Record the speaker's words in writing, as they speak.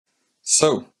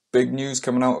So, big news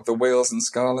coming out of the Wales and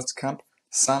Scarlets camp.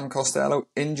 Sam Costelow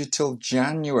injured till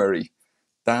January.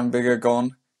 Dan Biggar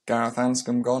gone, Gareth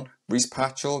Anscombe gone, Rhys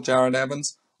Patchell, Jared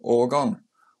Evans, all gone.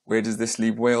 Where does this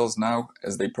leave Wales now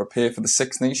as they prepare for the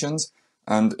Six Nations?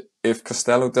 And if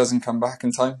Costelow doesn't come back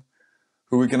in time,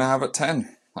 who are we going to have at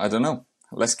 10? I don't know.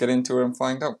 Let's get into it and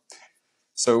find out.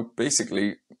 So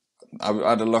basically, I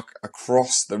had a look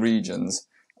across the regions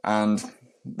and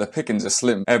the pickings are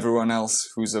slim. Everyone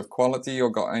else who's of quality or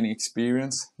got any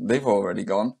experience, they've already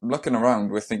gone. Looking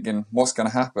around, we're thinking, what's going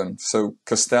to happen? So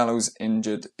Costellow's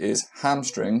injured his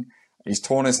hamstring, he's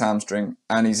torn his hamstring,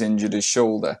 and he's injured his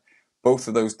shoulder. Both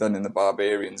of those done in the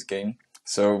Barbarians game.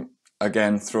 So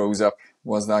again, throws up,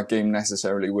 was that game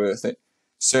necessarily worth it?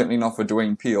 Certainly not for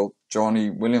Dwayne Peel.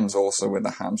 Johnny Williams also with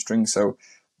a hamstring, so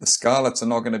the Scarlets are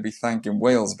not going to be thanking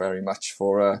Wales very much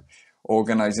for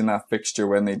organising that fixture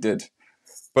when they did.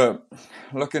 But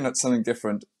looking at something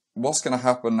different, what's going to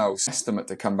happen now? Estimate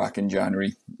to come back in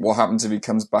January. What happens if he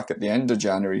comes back at the end of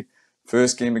January?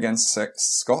 First game against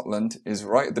Scotland is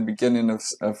right at the beginning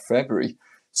of February.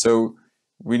 So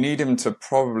we need him to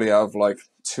probably have like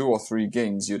 2 or 3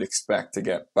 games you'd expect to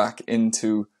get back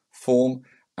into form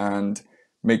and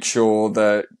make sure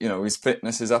that, you know, his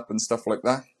fitness is up and stuff like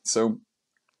that. So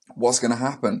what's going to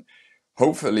happen?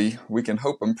 Hopefully, we can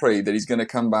hope and pray that he's going to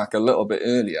come back a little bit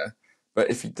earlier. But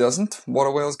if he doesn't, what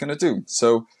are Wales going to do?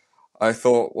 So I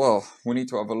thought, well, we need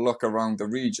to have a look around the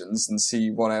regions and see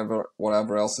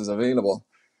whatever else is available.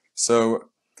 So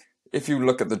if you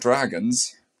look at the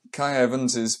Dragons, Kai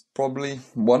Evans is probably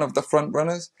one of the front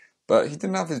runners, but he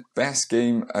didn't have his best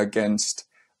game against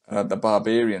the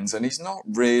Barbarians, and he's not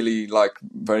really like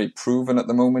very proven at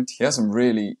the moment. He hasn't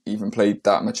really even played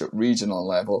that much at regional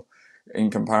level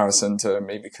in comparison to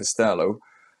maybe Costelow.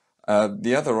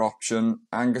 The other option,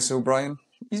 Angus O'Brien,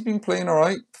 he's been playing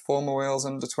alright, former Wales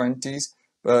under-20s,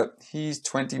 but he's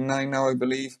 29 now, I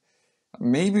believe.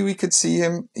 Maybe we could see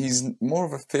him. He's more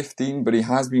of a 15, but he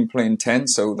has been playing 10,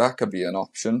 so that could be an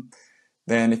option.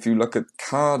 Then if you look at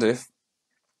Cardiff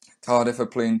are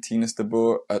playing Tinas de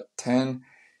Boer at 10.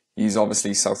 He's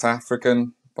obviously South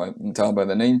African, you can tell by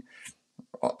the name.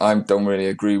 I don't really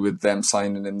agree with them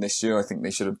signing him this year. I think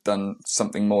they should have done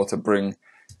something more to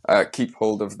keep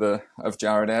hold of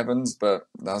Jared Evans, but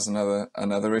that's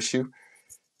another issue.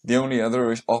 The only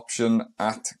other option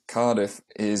at Cardiff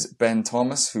is Ben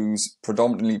Thomas, who's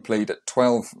predominantly played at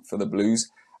 12 for the Blues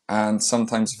and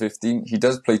sometimes 15. He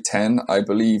does play 10. I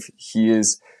believe he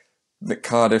is the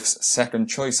Cardiff's second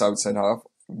choice outside half,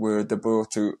 were De Boer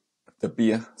to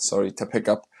pick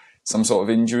up some sort of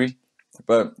injury.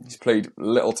 But he's played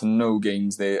little to no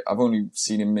games there. I've only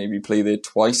seen him maybe play there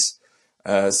twice.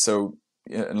 So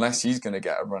unless he's going to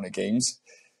get a run of games.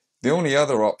 The only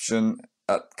other option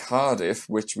at Cardiff,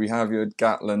 which we have heard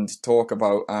Gatland talk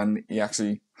about, and he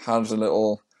actually has a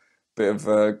little bit of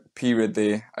a period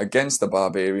there against the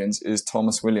Barbarians, is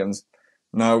Thomas Williams.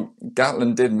 Now,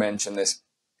 Gatland did mention this.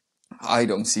 I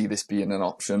don't see this being an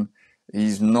option.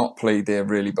 He's not played there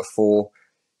really before.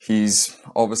 He's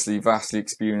obviously vastly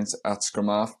experienced at scrum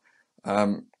half.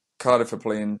 Cardiff are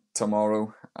playing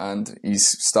tomorrow and he's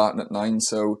starting at 9,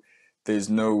 so there's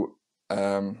no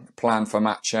plan for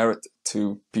Matt Sherratt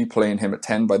to be playing him at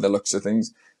 10 by the looks of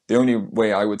things. The only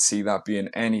way I would see that being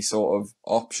any sort of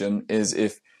option is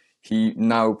if he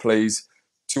now plays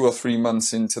 2 or 3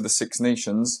 months into the Six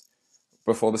Nations,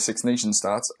 before the Six Nations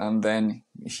starts, and then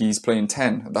he's playing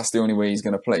 10. That's the only way he's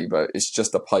going to play, but it's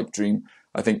just a pipe dream.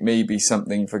 I think maybe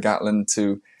something for Gatland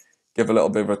to give a little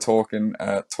bit of a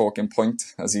talking point,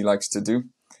 as he likes to do.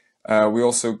 We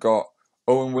also got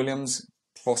Owen Williams,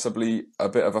 possibly a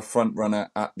bit of a front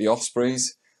runner at the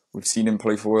Ospreys. We've seen him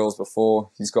play for Wales before.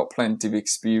 He's got plenty of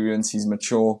experience. He's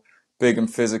mature, big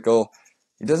and physical.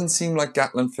 It doesn't seem like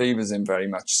Gatland favours him very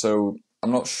much, so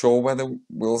I'm not sure whether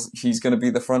he's going to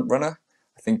be the front runner.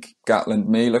 I think Gatland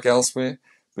may look elsewhere,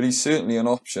 but he's certainly an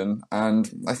option.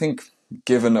 And I think,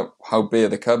 given how bare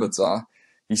the cupboards are,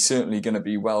 he's certainly going to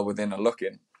be well within a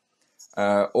look-in.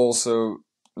 Also,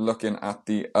 looking at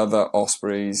the other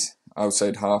Ospreys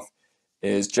outside half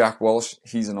is Jack Welsh.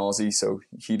 He's an Aussie, so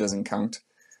he doesn't count.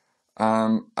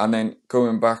 And then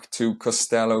going back to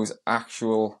Costelow's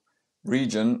actual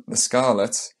region, the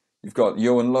Scarlets, you've got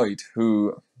Ioan Lloyd,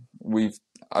 who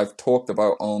I've talked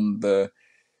about on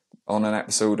an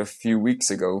episode a few weeks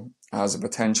ago as a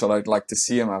potential. I'd like to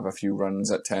see him have a few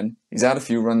runs at 10. He's had a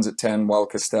few runs at 10 while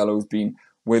Costelow's been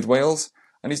with Wales,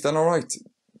 and he's done all right.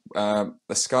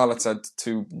 The Scarlets had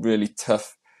 2 really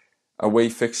tough away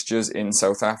fixtures in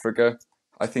South Africa.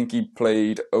 I think he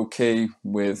played okay,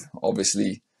 with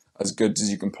obviously as good as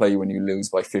you can play when you lose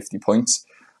by 50 points.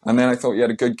 And then I thought he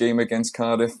had a good game against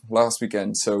Cardiff last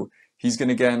weekend. So he's going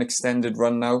to get an extended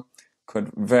run now.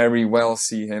 Could very well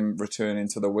see him returning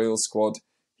to the Wales squad.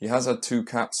 He has had 2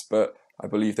 caps, but I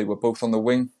believe they were both on the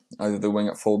wing. Either the wing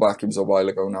at fullback, it was a while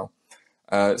ago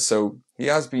now. So he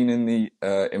has been in the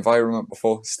environment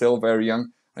before, still very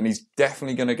young, and he's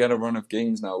definitely going to get a run of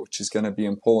games now, which is going to be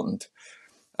important.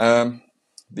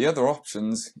 The other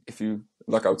options, if you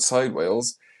look outside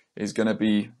Wales, is going to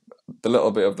be the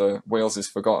little bit of the Wales'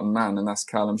 forgotten man, and that's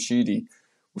Callum Sheedy.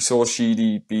 We saw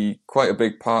Sheedy be quite a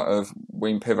big part of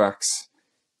Wayne Pivac's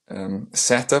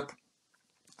setup,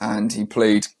 and he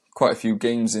played quite a few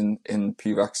games in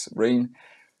Pivac's reign,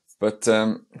 but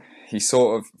he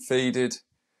sort of faded.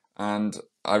 And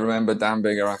I remember Dan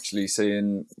Biggar actually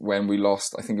saying when we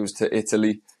lost, I think it was to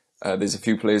Italy, there's a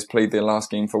few players played their last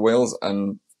game for Wales,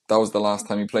 and that was the last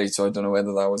time he played, so I don't know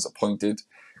whether that was a pointed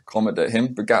comment at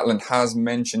him, but Gatland has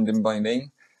mentioned him by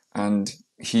name, and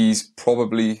he's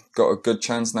probably got a good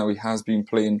chance now. He has been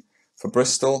playing for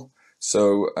Bristol,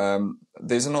 so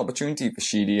there's an opportunity for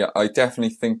Sheedy. I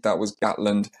definitely think that was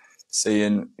Gatland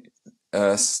saying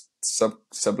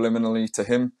subliminally to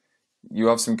him, you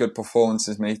have some good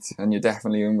performances, mate, and you're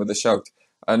definitely in with a shout.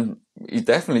 And he's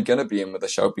definitely going to be in with a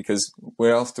shout, because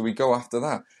where else do we go after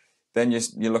that? Then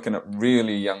you're looking at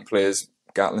really young players.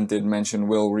 Gatland did mention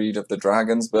Will Reid of the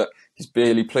Dragons, but he's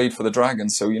barely played for the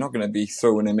Dragons, so you're not going to be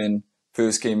throwing him in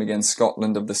first game against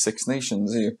Scotland of the Six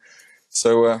Nations, are you?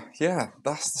 So yeah,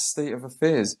 that's the state of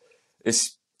affairs.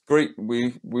 It's great.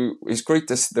 It's great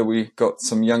that we got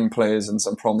some young players and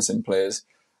some promising players,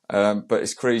 but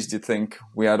it's crazy to think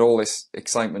we had all this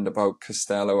excitement about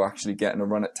Costelow actually getting a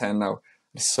run at 10 now.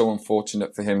 It's so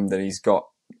unfortunate for him that he's got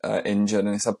injured,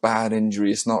 and it's a bad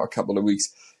injury. It's not a couple of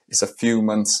weeks, it's a few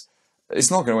months.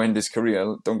 It's not going to end his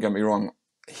career, don't get me wrong.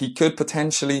 He could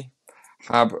potentially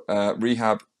have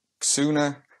rehab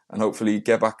sooner and hopefully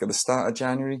get back at the start of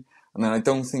January, and then I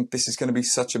don't think this is going to be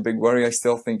such a big worry. I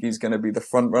still think he's going to be the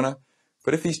front runner,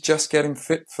 but if he's just getting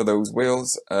fit for those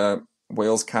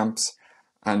Wales camps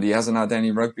and he hasn't had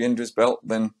any rugby under his belt,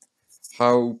 then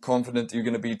how confident are you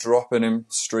going to be dropping him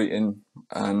straight in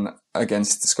and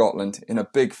against Scotland in a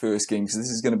big first game? Because this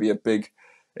is going to be a big,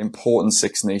 important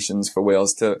Six Nations for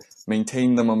Wales to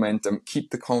maintain the momentum,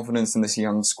 keep the confidence in this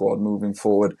young squad moving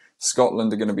forward.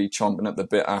 Scotland are going to be chomping at the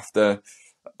bit after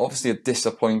obviously a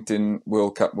disappointing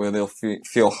World Cup where they'll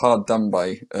feel hard done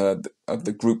by of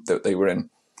the group that they were in.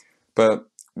 But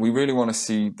we really want to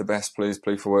see the best players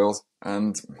play for Wales,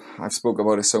 and I've spoken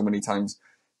about it so many times.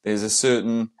 There's a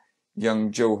certain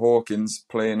young Joe Hawkins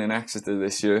playing in Exeter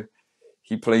this year.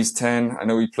 He plays 10. I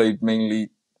know he played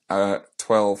mainly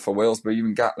 12 for Wales, but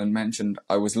even Gatland mentioned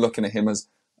I was looking at him as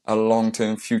a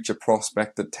long-term future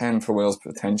prospect at 10 for Wales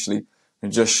potentially. It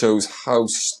just shows how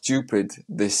stupid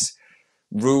this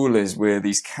rule is where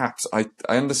these caps. I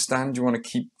understand you want to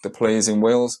keep the players in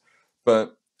Wales,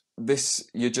 but this,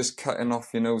 you're just cutting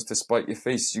off your nose to spite your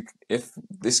face. If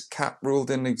this cap rule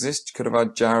didn't exist, you could have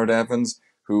had Jared Evans,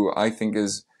 who I think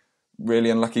is really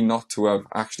unlucky not to have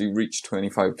actually reached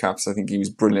 25 caps. I think he was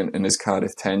brilliant in his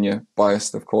Cardiff tenure,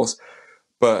 biased of course.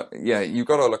 But yeah, you've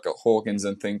got to look at Hawkins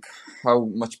and think, how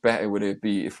much better would it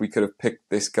be if we could have picked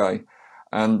this guy?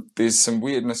 And there's some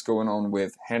weirdness going on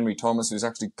with Henry Thomas, who's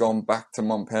actually gone back to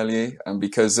Montpellier, and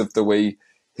because of the way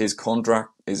his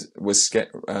contract was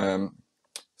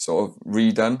sort of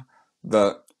redone,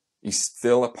 that he's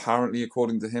still apparently,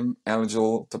 according to him,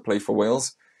 eligible to play for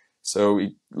Wales. So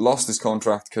he lost his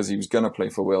contract because he was going to play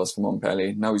for Wales for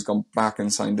Montpellier. Now he's gone back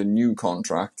and signed a new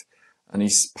contract, and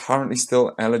he's apparently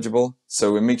still eligible.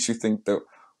 So it makes you think that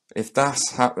if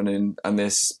that's happening and they're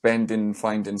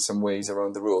finding some ways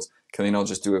around the rules, can they not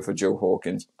just do it for Joe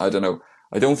Hawkins? I don't know.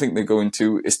 I don't think they're going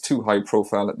to. It's too high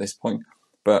profile at this point,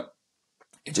 but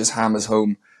it just hammers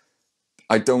home.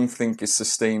 I don't think it's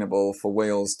sustainable for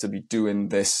Wales to be doing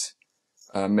this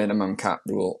minimum cap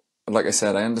rule. Like I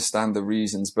said, I understand the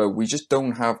reasons, but we just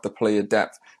don't have the player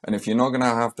depth. And if you're not going to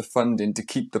have the funding to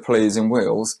keep the players in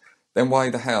Wales, then why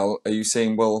the hell are you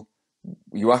saying, well,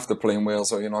 you have to play in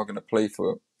Wales or you're not going to play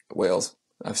for Wales?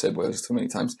 I've said Wales too many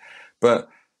times. But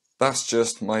that's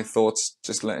just my thoughts,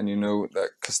 just letting you know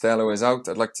that Costelow is out.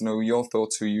 I'd like to know your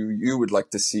thoughts, who you would like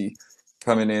to see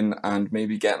coming in and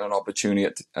maybe getting an opportunity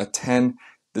at 10.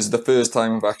 This is the first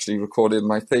time I've actually recorded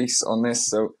my face on this,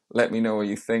 so let me know what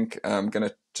you think. I'm going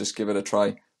to just give it a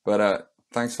try. But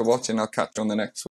thanks for watching. I'll catch you on the next one.